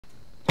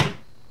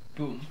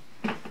Boom.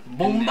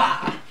 Boom.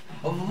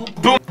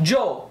 Boom.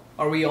 Joe,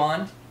 are we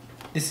on?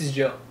 This is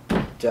Joe.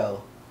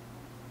 Joe.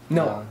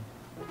 No.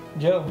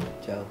 Joe.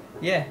 Joe.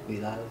 Yeah. We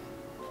live.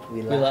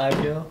 We live,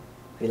 Joe.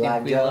 We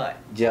live, Joe. Live.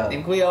 Joe. I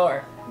think we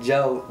are.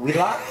 Joe. We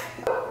live.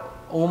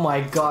 Oh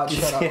my God!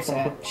 Shut up,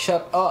 Sam.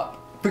 Shut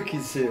up.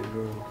 Freaking shit,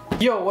 bro.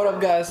 Yo, what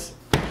up, guys?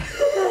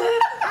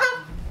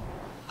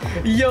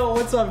 Yo,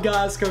 what's up,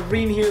 guys?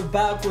 Kareem here,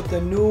 back with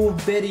a new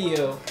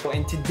video.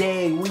 And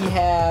today we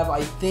have,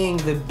 I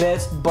think, the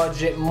best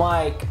budget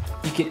mic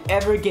you could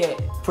ever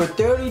get. For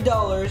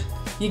 $30,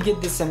 you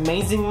get this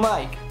amazing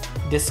mic.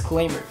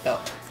 Disclaimer though,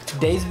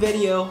 today's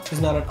video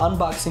is not an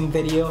unboxing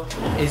video,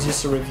 it's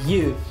just a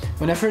review.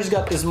 When I first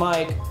got this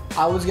mic,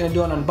 I was gonna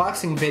do an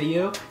unboxing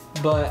video,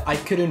 but I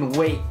couldn't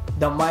wait.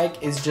 The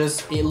mic is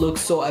just, it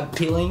looks so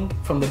appealing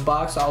from the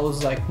box. I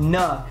was like,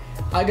 nah,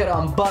 I gotta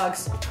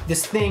unbox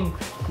this thing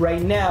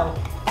right now.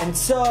 And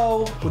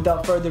so,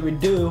 without further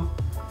ado,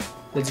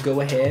 let's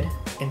go ahead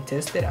and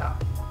test it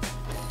out.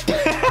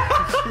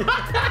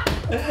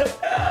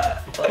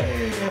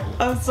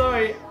 I'm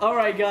sorry.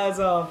 Alright guys,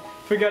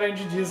 forgot to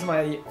introduce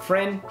my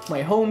friend,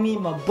 my homie,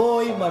 my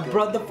boy, my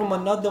brother from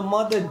another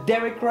mother,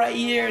 Derek right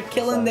here,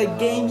 killing the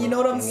game, you know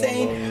what I'm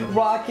saying?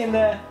 Rocking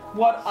the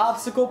What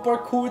Obstacle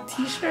Parkour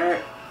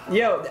t-shirt.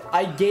 Yo,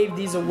 I gave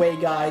these away,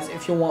 guys.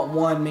 If you want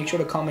one, make sure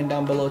to comment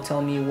down below, tell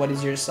me what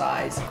is your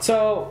size.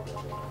 So,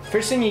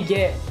 first thing you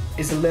get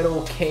is a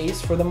little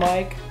case for the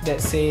mic that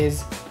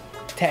says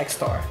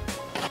Techstar.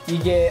 You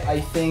get,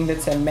 I think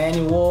that's a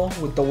manual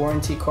with the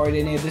warranty card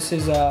in it. This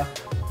is the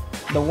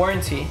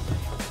warranty.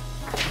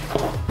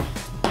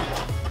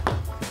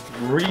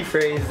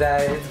 Rephrase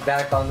that, it's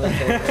back on the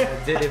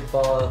table. Did it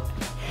fall?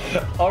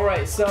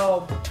 Alright,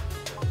 so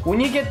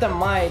when you get the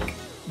mic,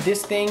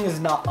 this thing is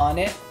not on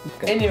it.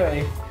 Okay.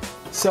 Anyway,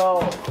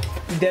 so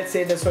that's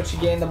it, that's what you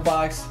get in the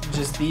box,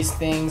 just these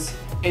things.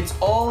 It's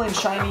all in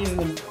Chinese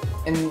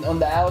and on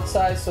the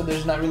outside, so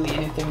there's not really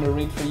anything to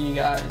read for you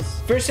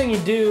guys. First thing you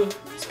do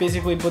is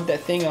basically put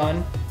that thing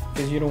on,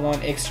 because you don't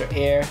want extra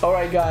air.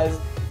 Alright guys,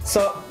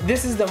 so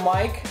this is the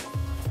mic.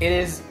 It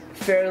is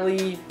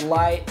fairly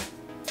light,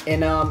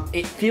 and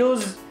it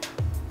feels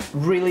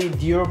really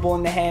durable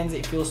in the hands.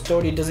 It feels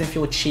sturdy, it doesn't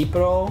feel cheap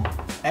at all,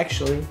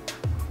 actually.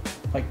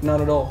 Like,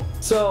 not at all.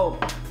 So,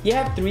 you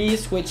have 3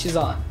 switches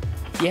on.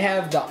 You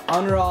have the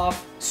on or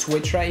off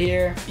switch right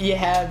here. You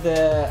have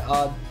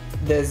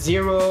the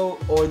 0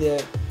 or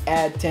the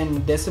add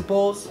 10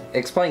 decibels.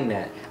 Explain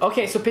that.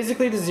 Okay, so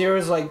basically the 0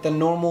 is like the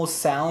normal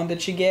sound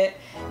that you get,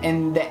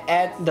 and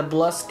the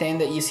plus 10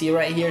 that you see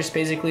right here is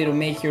basically to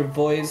make your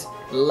voice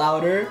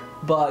louder,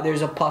 but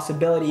there's a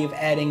possibility of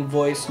adding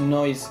voice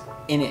noise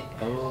in it.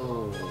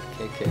 Oh,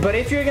 okay. But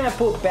if you're gonna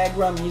put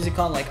background music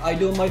on like I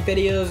do in my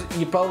videos,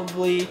 you're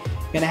probably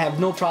gonna have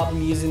no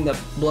problem using the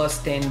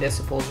plus 10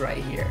 decibels right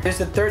here. There's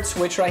the 3rd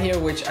switch right here,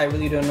 which I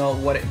really don't know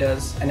what it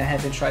does, and I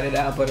haven't tried it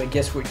out, but I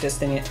guess we're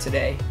testing it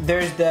today.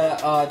 There's the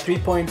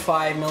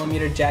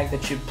 3.5mm jack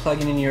that you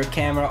plug in your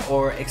camera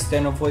or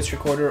external voice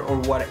recorder or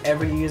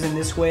whatever you're using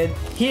this with.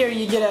 Here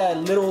you get a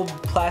little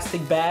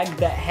plastic bag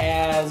that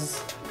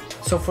has,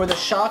 so for the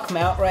shock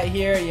mount right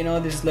here, you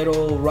know, this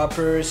little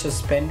rubber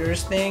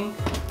suspenders thing,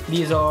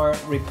 these are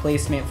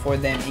replacement for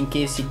them in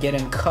case you get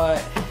them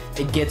cut,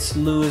 it gets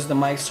loose, the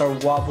mic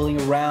start wobbling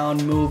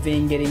around,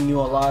 moving, getting you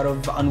a lot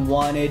of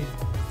unwanted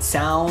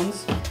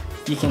sounds.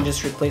 You can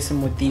just replace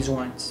them with these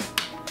ones.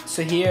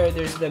 So here,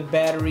 there's the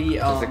battery.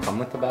 Does it come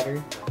with the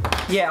battery?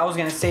 Yeah, I was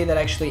gonna say that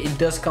actually it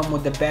does come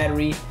with the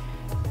battery,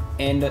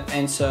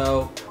 and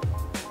so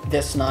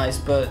that's nice.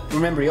 But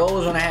remember, you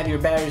always want to have your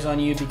batteries on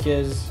you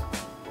because,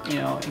 you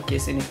know, in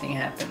case anything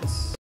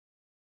happens.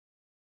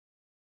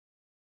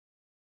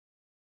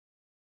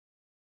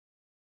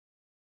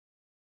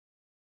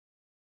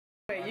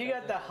 You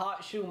got the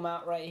hot shoe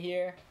mount right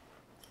here,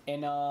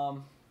 and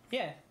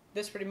yeah,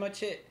 that's pretty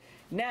much it.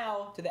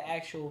 Now to the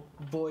actual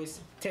voice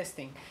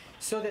testing.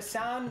 So the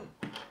sound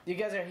you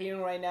guys are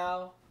hearing right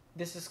now,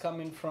 this is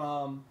coming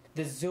from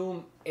the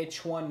Zoom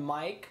H1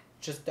 mic,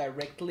 just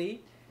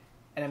directly,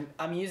 and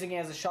I'm using it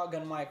as a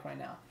shotgun mic right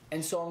now.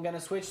 And so I'm gonna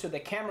switch to the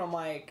camera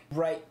mic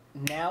right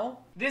now.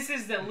 This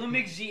is the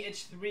Lumix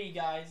GH3,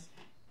 guys.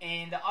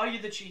 And the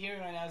audio that you're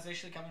hearing right now is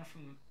actually coming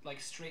from,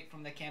 like, straight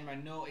from the camera.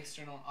 No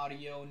external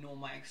audio, no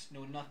mics,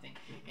 no nothing.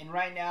 And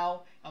right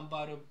now, I'm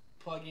about to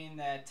plug in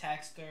the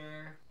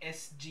Techstar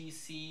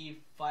SGC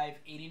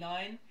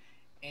 589,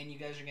 and you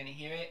guys are gonna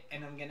hear it.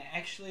 And I'm gonna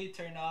actually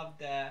turn off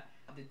the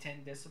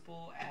 10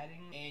 decibel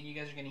adding, and you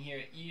guys are gonna hear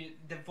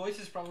it. The voice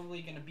is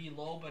probably gonna be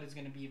low, but it's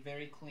gonna be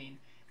very clean.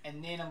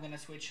 And then I'm gonna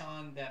switch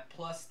on the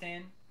plus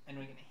 10, and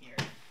we're gonna hear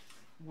it.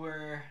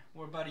 We're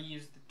about to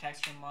use the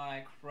Techstar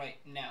mic right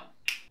now.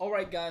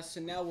 Alright guys,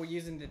 so now we're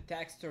using the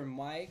Techstar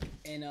mic,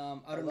 and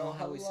I don't know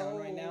how we sound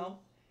right now,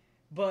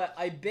 but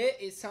I bet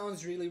it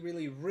sounds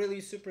really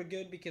super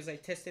good because I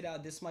tested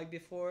out this mic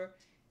before,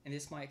 and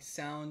this mic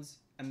sounds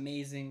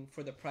amazing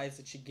for the price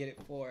that you get it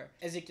for.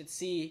 As you can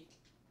see,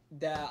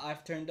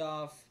 I've turned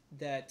off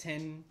the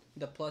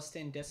plus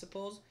 10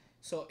 decibels,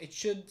 so it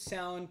should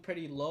sound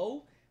pretty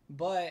low,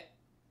 but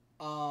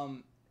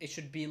it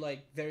should be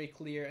like very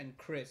clear and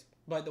crisp.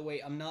 By the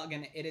way, I'm not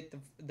gonna edit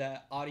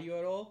the audio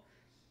at all,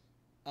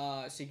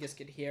 so you guys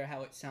could hear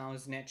how it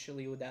sounds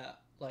naturally without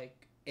like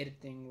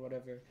editing or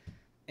whatever.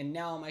 And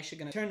now I'm actually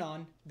gonna turn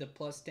on the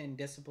plus 10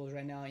 decibels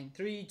right now in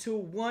 3, 2,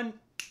 1.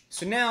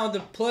 So now the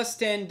plus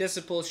 10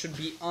 decibels should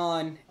be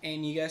on,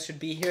 and you guys should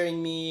be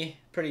hearing me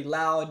pretty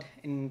loud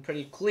and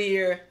pretty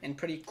clear and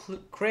pretty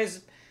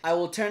crisp. I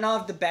will turn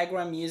off the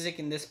background music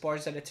in this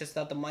part so that I test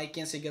out the mic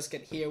in, so you guys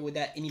can hear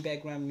without any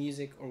background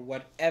music or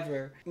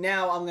whatever.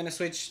 Now I'm gonna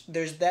switch,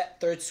 there's that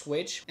third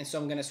switch, and so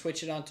I'm gonna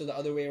switch it on to the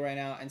other way right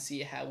now and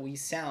see how we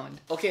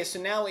sound. Okay,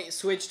 so now it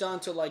switched on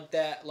to like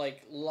that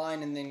like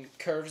line and then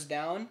curves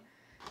down.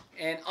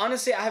 And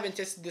honestly, I haven't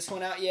tested this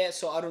one out yet,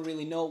 so I don't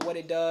really know what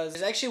it does.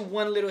 There's actually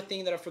one little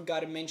thing that I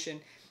forgot to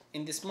mention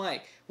in this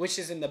mic, which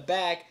is in the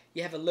back,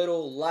 you have a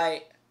little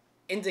light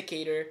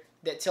indicator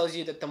that tells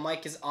you that the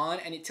mic is on,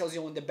 and it tells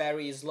you when the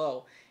battery is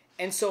low.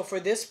 And so for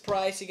this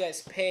price you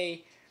guys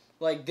pay,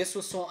 like, this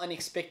was so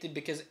unexpected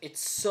because it's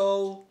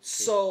so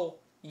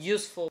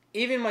useful.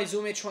 Even my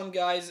Zoom H1,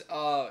 guys,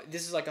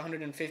 this is like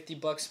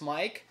 $150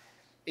 mic.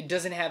 It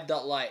doesn't have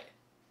that light.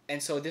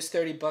 And so this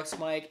 $30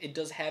 mic, it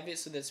does have it,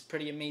 so that's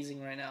pretty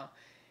amazing right now.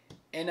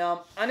 And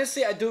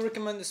honestly, I do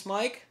recommend this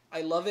mic.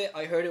 I love it.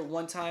 I heard it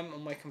one time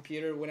on my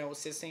computer when I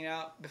was testing it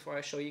out before I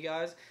show you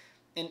guys.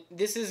 And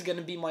this is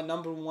gonna be my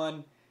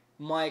 #1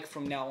 mic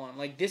from now on.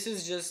 Like, this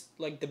is just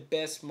like the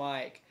best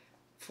mic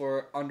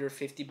for under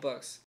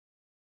 $50.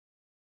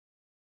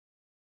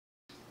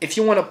 If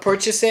you want to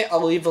purchase it,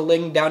 I'll leave a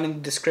link down in the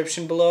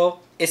description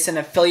below. It's an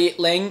affiliate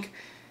link,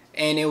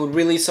 and it would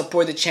really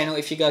support the channel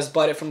if you guys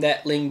bought it from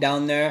that link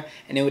down there,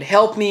 and it would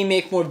help me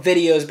make more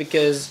videos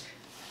because,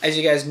 as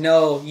you guys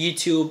know,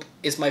 YouTube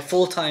is my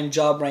full-time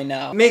job right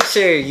now. Make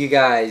sure you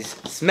guys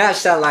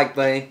smash that like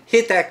button,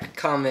 hit that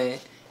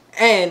comment,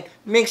 and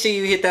make sure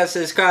you hit that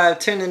subscribe,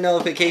 turn the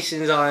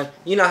notifications on.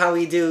 You know how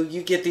we do.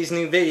 You get these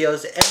new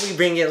videos and we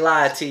bring it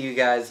live to you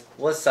guys.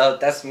 What's up?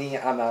 That's me.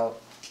 I'm out.